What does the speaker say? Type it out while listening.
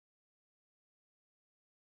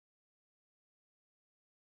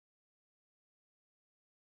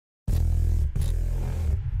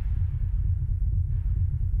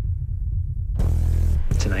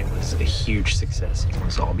is a huge success. It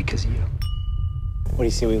was all because of you. What do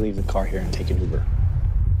you say we leave the car here and take an Uber?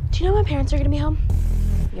 Do you know my parents are gonna be home?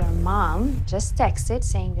 Your mom just texted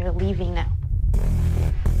saying they're leaving now.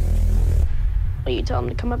 Will you tell them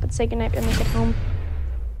to come up and say goodnight when they get home?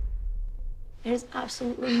 There's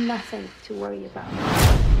absolutely nothing to worry about.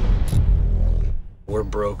 We're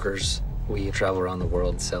brokers. We travel around the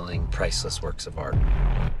world selling priceless works of art.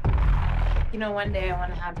 You know, one day I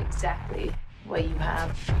want to have exactly what you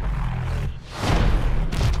have.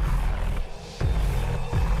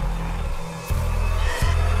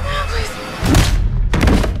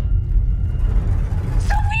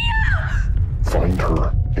 Find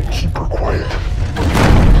her and keep her quiet.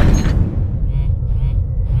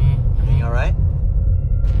 Everything all right?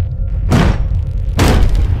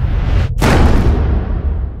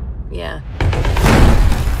 Yeah.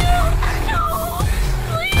 No!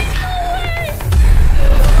 Please go away!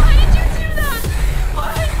 Why did you do that?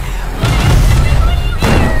 Why?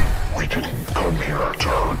 We didn't come here to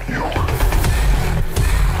hurt you.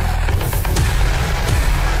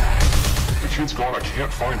 The kid's gone. I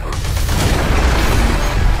can't find her.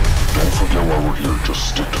 Don't forget why we're here. Just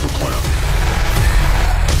stick to the plan.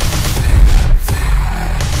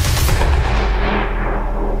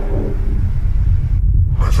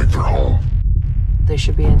 I think they're home. They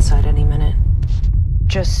should be inside any minute.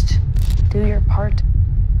 Just do your part,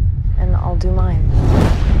 and I'll do mine.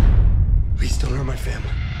 Please don't hurt my family.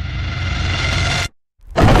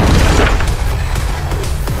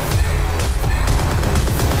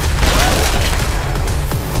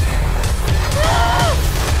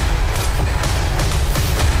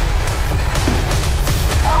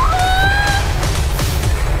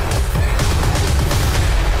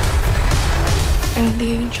 I don't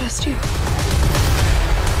think I can trust you.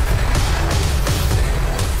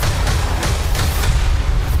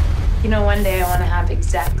 You know, one day I want to have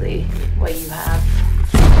exactly what you have.